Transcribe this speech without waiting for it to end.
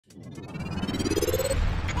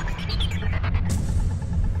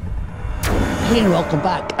Hey and welcome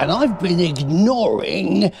back. And I've been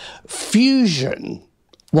ignoring fusion.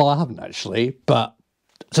 Well, I haven't actually, but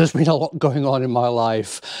there's been a lot going on in my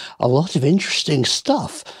life, a lot of interesting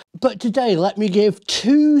stuff. But today, let me give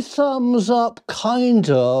 2 thumbs up, kind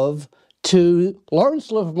of, to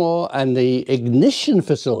Lawrence Livermore and the Ignition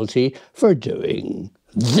facility for doing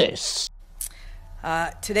this.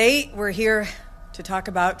 Today, we're here to talk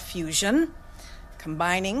about fusion,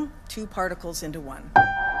 combining 2 particles into one.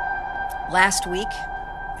 Last week,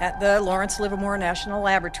 at the Lawrence Livermore National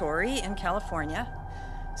Laboratory in California,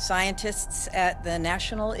 scientists at the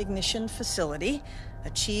National Ignition Facility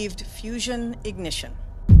achieved fusion ignition.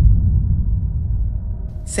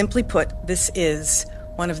 Simply put, this is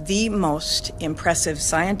one of the most impressive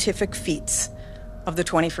scientific feats of the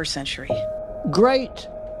 21st century. Great,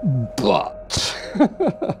 but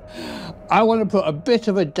I want to put a bit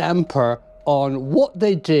of a damper on what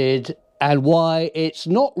they did and why it's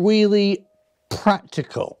not really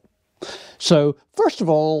practical. So, first of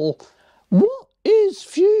all, what is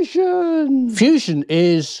fusion? Fusion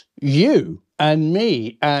is you and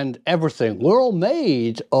me and everything. We're all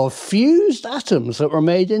made of fused atoms that were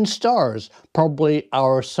made in stars, probably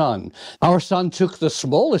our sun. Our sun took the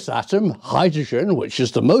smallest atom, hydrogen, which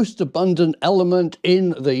is the most abundant element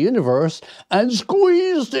in the universe, and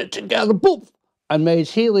squeezed it together, poof, and made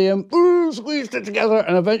helium, squeezed it together,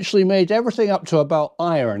 and eventually made everything up to about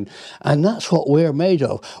iron. And that's what we're made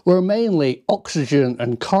of. We're mainly oxygen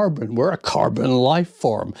and carbon. We're a carbon life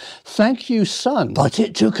form. Thank you, sun. But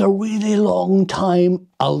it took a really long time,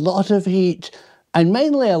 a lot of heat, and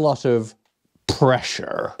mainly a lot of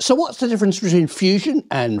pressure. So what's the difference between fusion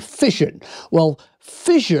and fission? Well,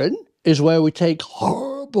 fission is where we take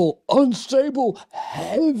horrible, unstable,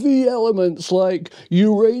 heavy elements like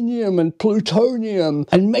uranium and plutonium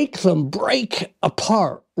and make them break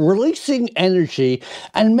apart, releasing energy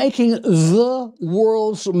and making the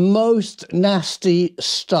world's most nasty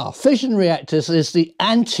stuff. Fission reactors is the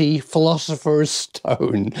anti-philosopher's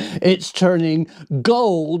stone. It's turning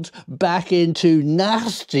gold back into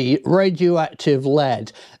nasty radioactive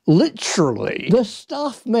lead. Literally, the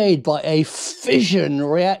stuff made by a fission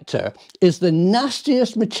reactor is the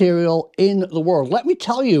nastiest material in the world. Let me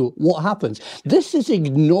tell you what happens. This is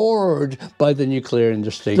ignored by the nuclear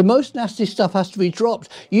industry. The most nasty stuff has to be dropped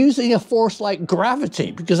using a force like gravity,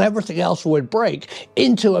 because everything else would break,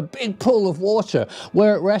 into a big pool of water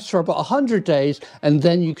where it rests for about 100 days, and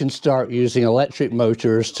then you can start using electric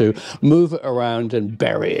motors to move it around and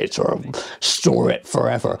bury it or store it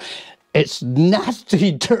forever. It's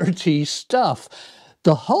nasty, dirty stuff.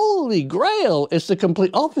 The holy grail is the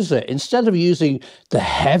complete opposite. Instead of using the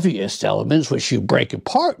heaviest elements, which you break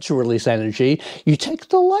apart to release energy, you take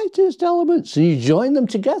the lightest elements and you join them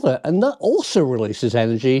together, and that also releases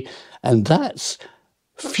energy, and that's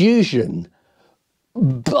fusion.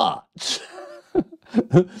 But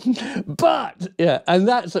yeah, and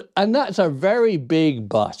that's a very big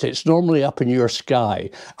but. It's normally up in your sky.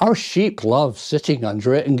 Our sheep love sitting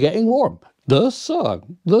under it and getting warm. The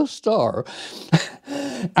sun, the star,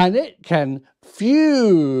 and it can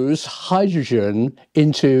fuse hydrogen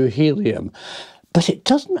into helium. But it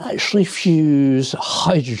doesn't actually fuse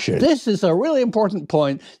hydrogen. This is a really important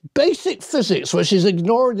point. Basic physics, which is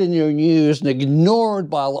ignored in your news and ignored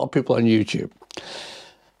by a lot of people on YouTube.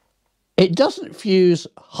 It doesn't fuse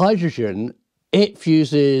hydrogen, it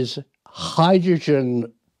fuses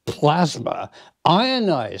hydrogen plasma,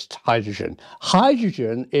 ionized hydrogen.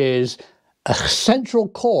 Hydrogen is a central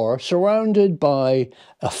core surrounded by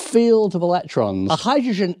a field of electrons. A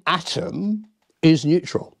hydrogen atom is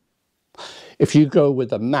neutral. If you go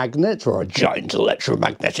with a magnet or a giant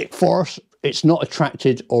electromagnetic force, it's not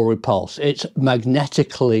attracted or repulsed. It's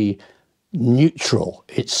magnetically neutral.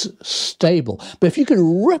 It's stable. But if you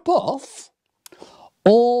can rip off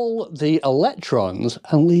all the electrons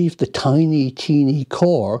and leave the tiny, teeny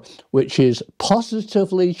core, which is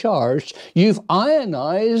positively charged, you've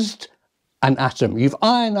ionized an atom. You've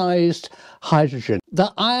ionized hydrogen.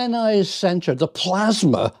 The ionized center, the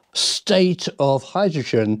plasma state of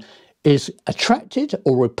hydrogen, is attracted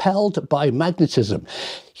or repelled by magnetism.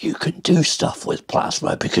 You can do stuff with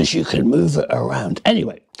plasma because you can move it around.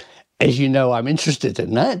 Anyway, as you know, I'm interested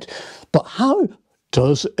in that. But how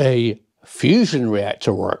does a fusion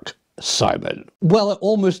reactor work, Simon? Well, it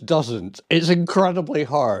almost doesn't. It's incredibly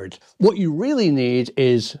hard. What you really need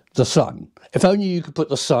is the sun. If only you could put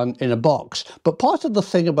the sun in a box. But part of the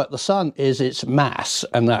thing about the sun is its mass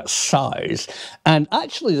and that size. And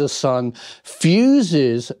actually the sun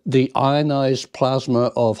fuses the ionized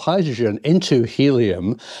plasma of hydrogen into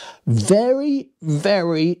helium very,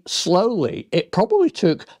 very slowly. It probably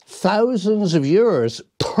took thousands of years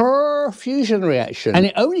per fusion reaction. And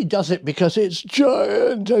it only does it because it's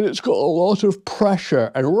giant and it's got a lot of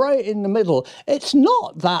pressure. And right in the middle, it's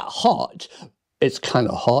not that hot. It's kind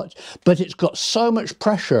of hot, but it's got so much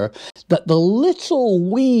pressure that the little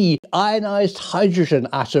wee ionized hydrogen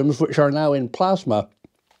atoms, which are now in plasma,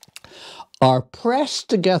 are pressed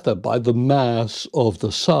together by the mass of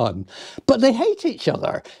the sun. But they hate each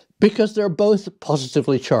other because they're both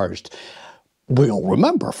positively charged. We all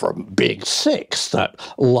remember from being 6 that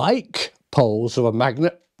like poles of a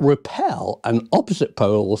magnet repel and opposite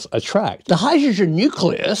poles attract. The hydrogen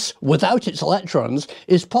nucleus, without its electrons,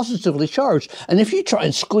 is positively charged. And if you try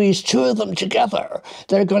and squeeze 2 of them together,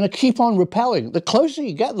 they're going to keep on repelling. The closer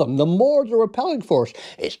you get them, the more the repelling force.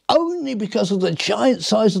 It's only because of the giant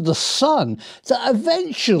size of the sun that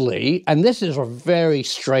eventually, and this is a very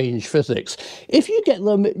strange physics, if you get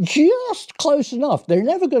them just close enough, they're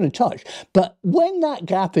never going to touch. But when that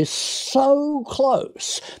gap is so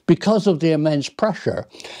close, because of the immense pressure,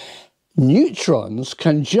 neutrons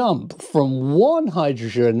can jump from one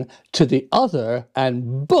hydrogen to the other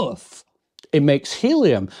and boof, it makes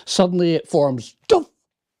helium. Suddenly it forms doof,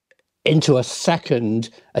 into a second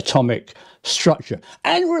atomic structure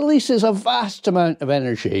and releases a vast amount of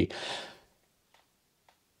energy.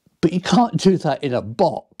 But you can't do that in a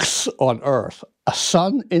box on Earth. A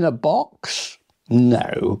sun in a box?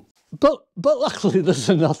 No. But luckily there's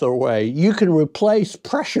another way. You can replace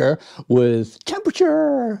pressure with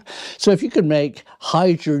temperature. So if you can make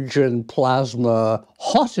hydrogen plasma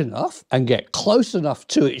hot enough and get close enough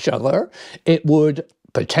to each other, it would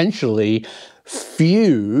potentially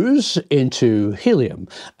fuse into helium.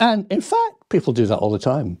 And in fact, people do that all the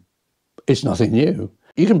time. It's nothing new.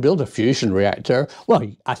 You can build a fusion reactor. Well,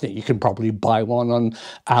 I think you can probably buy one on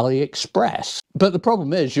AliExpress. But the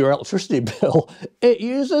problem is your electricity bill, it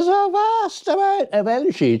uses a vast amount of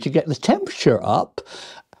energy to get the temperature up,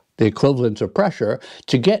 the equivalent of pressure,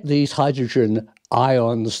 to get these hydrogen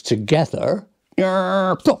ions together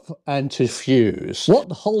and to fuse. What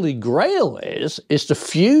the holy grail is to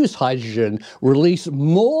fuse hydrogen, release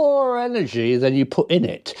more energy than you put in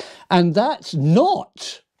it. And that's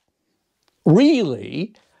not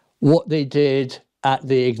really what they did at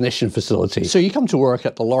the ignition facility. So you come to work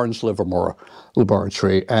at the Lawrence Livermore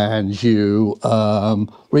laboratory and you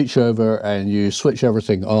reach over and you switch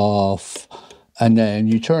everything off and then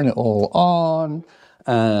you turn it all on.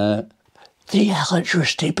 The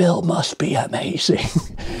electricity bill must be amazing.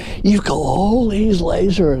 You've got all these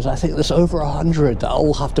lasers, I think there's over 100 that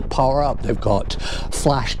all have to power up. They've got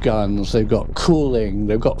flash guns, they've got cooling,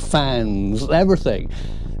 they've got fans, everything.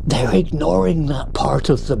 They're ignoring that part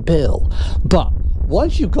of the bill. But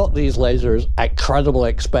once you've got these lasers at credible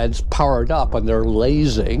expense powered up and they're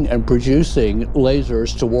lasing and producing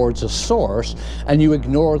lasers towards a source, and you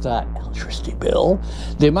ignore that electricity bill,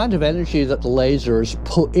 the amount of energy that the lasers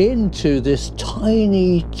put into this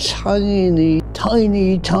tiny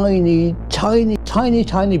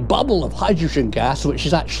bubble of hydrogen gas, which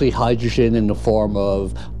is actually hydrogen in the form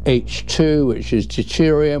of H2, which is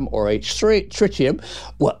deuterium, or H3, tritium.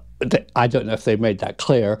 Well, I don't know if they made that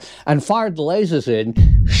clear, and fired the lasers in,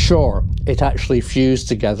 sure, it actually fused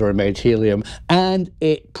together and made helium, and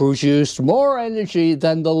it produced more energy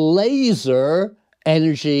than the laser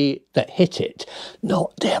energy that hit it,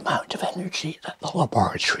 not the amount of energy that the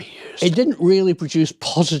laboratory used. It didn't really produce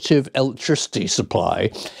positive electricity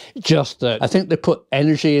supply, just that I think they put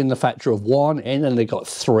energy in the factor of 1 in and they got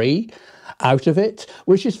 3 out of it,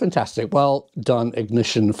 which is fantastic. Well done,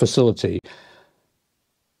 ignition facility.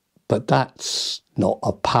 But that's not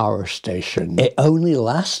a power station. It only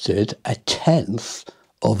lasted 1/10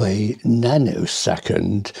 of a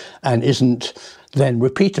nanosecond and isn't then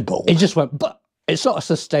repeatable. It just went, but it's not a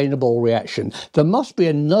sustainable reaction. There must be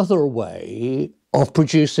another way of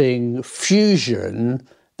producing fusion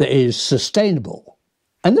that is sustainable.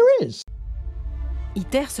 And there is.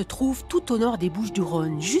 ITER se trouve tout au nord des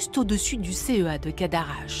Bouches-du-Rhône, juste au-dessus du CEA de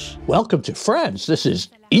Cadarache. Welcome to France. This is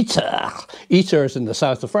ITER. ITER is in the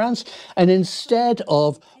south of France, and instead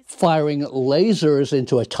of firing lasers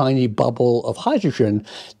into a tiny bubble of hydrogen,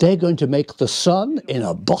 they're going to make the sun in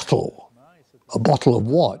a bottle. A bottle of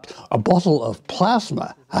what? A bottle of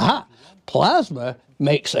plasma. Aha! plasma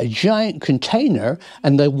makes a giant container,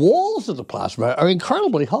 and the walls of the plasma are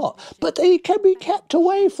incredibly hot, but they can be kept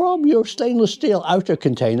away from your stainless steel outer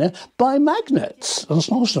container by magnets. As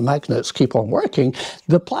long as the magnets keep on working,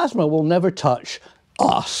 the plasma will never touch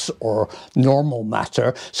us or normal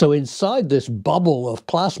matter. So inside this bubble of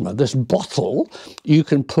plasma, this bottle, you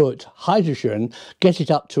can put hydrogen, get it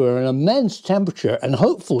up to an immense temperature, and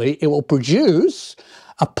hopefully it will produce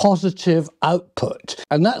a positive output.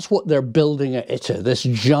 And that's what they're building at ITER, this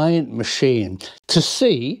giant machine, to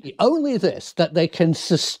see only this, that they can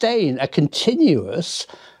sustain a continuous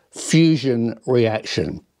fusion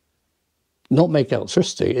reaction. Not make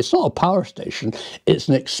electricity. It's not a power station, it's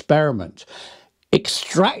an experiment.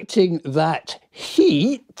 Extracting that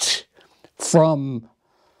heat from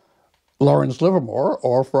Lawrence Livermore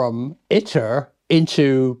or from ITER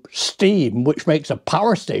into steam, which makes a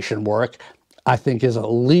power station work, I think is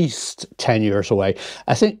at least 10 years away.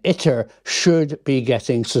 I think ITER should be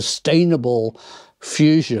getting sustainable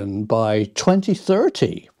fusion by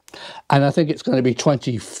 2030. And I think it's going to be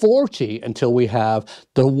 2040 until we have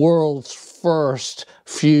the world's first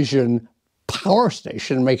fusion power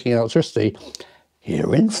station making electricity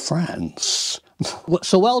here in France.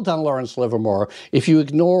 So well done, Lawrence Livermore. If you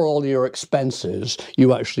ignore all your expenses,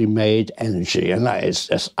 you actually made energy, and that is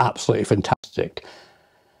just absolutely fantastic.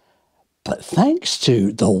 But thanks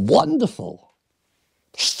to the wonderful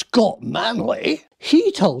Scott Manley,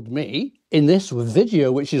 he told me in this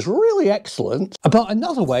video, which is really excellent, about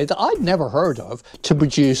another way that I'd never heard of to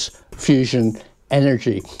produce fusion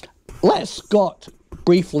energy. Let Scott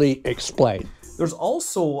briefly explain. There's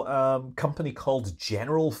also a company called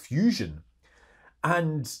General Fusion.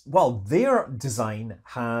 And, well, their design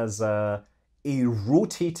has a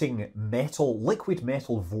rotating liquid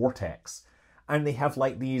metal vortex. And they have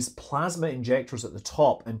like these plasma injectors at the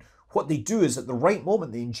top. And what they do is at the right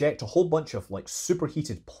moment, they inject a whole bunch of like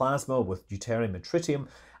superheated plasma with deuterium and tritium.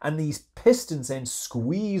 And these pistons then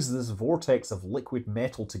squeeze this vortex of liquid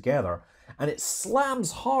metal together. And it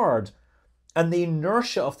slams hard. And the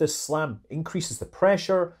inertia of this slam increases the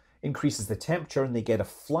pressure, increases the temperature, and they get a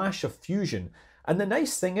flash of fusion. And the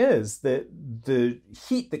nice thing is that the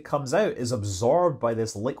heat that comes out is absorbed by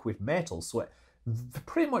this liquid metal. So it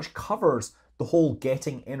pretty much covers the whole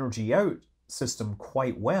getting energy out system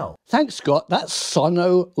quite well. Thanks, Scott. That's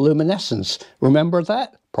sonoluminescence. Remember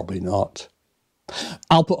that? Probably not.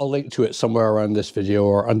 I'll put a link to it somewhere around this video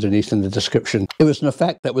or underneath in the description. It was an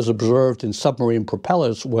effect that was observed in submarine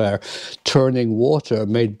propellers where turning water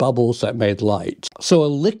made bubbles that made light. So a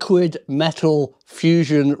liquid metal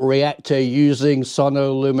fusion reactor using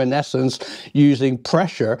sonoluminescence, using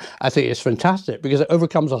pressure, I think is fantastic because it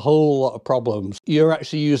overcomes a whole lot of problems. You're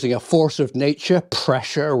actually using a force of nature,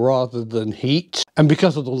 pressure rather than heat. And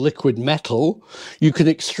because of the liquid metal, you can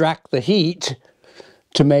extract the heat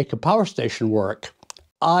to make a power station work.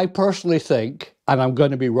 I personally think, and I'm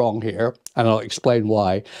going to be wrong here, and I'll explain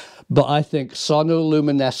why, but I think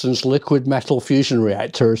sonoluminescence liquid metal fusion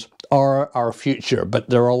reactors are our future, but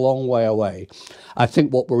they're a long way away. I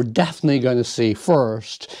think what we're definitely going to see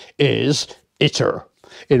first is ITER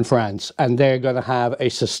in France, and they're going to have a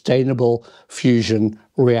sustainable fusion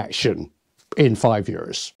reaction in 5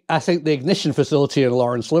 years. I think the ignition facility in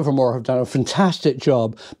Lawrence Livermore have done a fantastic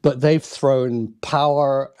job, but they've thrown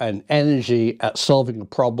power and energy at solving a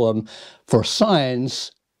problem for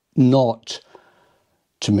science, not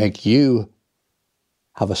to make you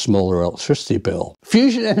have a smaller electricity bill.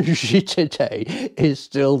 Fusion energy today is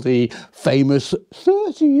still the famous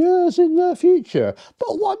 30 years in the future,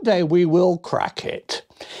 but one day we will crack it.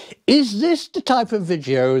 Is this the type of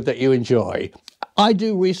video that you enjoy? I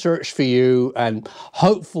do research for you, and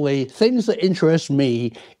hopefully things that interest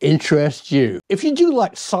me interest you. If you do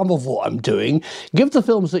like some of what I'm doing, give the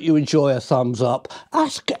films that you enjoy a thumbs up,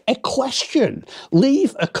 ask a question,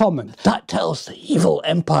 leave a comment. That tells the evil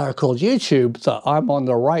empire called YouTube that I'm on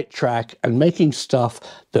the right track and making stuff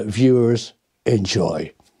that viewers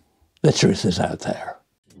enjoy. The truth is out there.